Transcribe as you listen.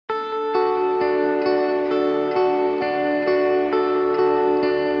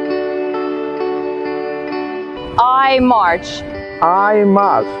I march. I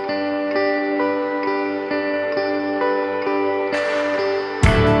march.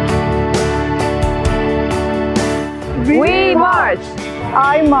 We march.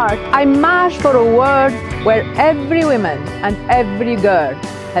 I march. I march for a world where every woman and every girl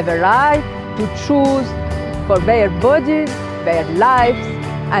have a right to choose for their bodies, their lives,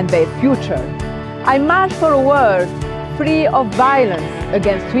 and their future. I march for a world free of violence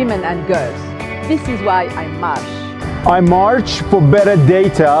against women and girls. This is why I march. I march for better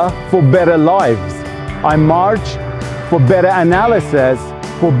data, for better lives. I march for better analysis,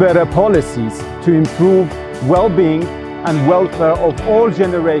 for better policies to improve well-being and welfare of all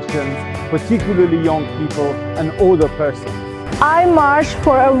generations, particularly young people and older persons. I march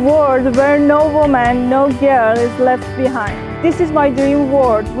for a world where no woman, no girl is left behind. This is my dream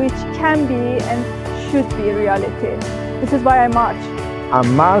world, which can be and should be reality. This is why I march.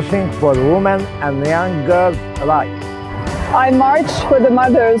 I'm marching for women and young girls alike. I march for the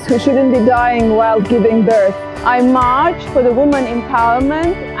mothers who shouldn't be dying while giving birth. I march for the women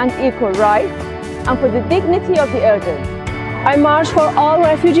empowerment and equal rights, and for the dignity of the elderly. I march for all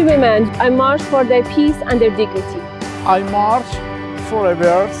refugee women. I march for their peace and their dignity. I march for a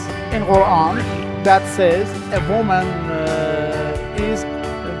verse in Quran that says a woman is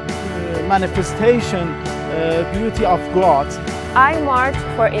manifestation, beauty of God. I march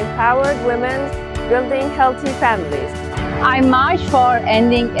for empowered women building healthy families. I march for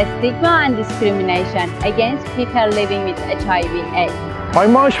ending stigma and discrimination against people living with HIV/AIDS. I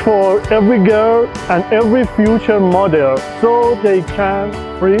march for every girl and every future mother so they can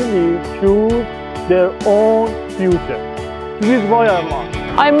freely choose their own future. This is why I march.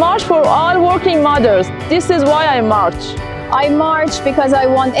 I march for all working mothers. This is why I march. I march because I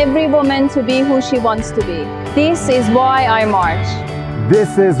want every woman to be who she wants to be. This is why I march.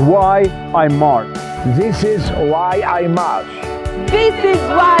 This is why I march. This is why I march. This is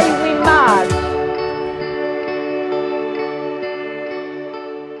why we march.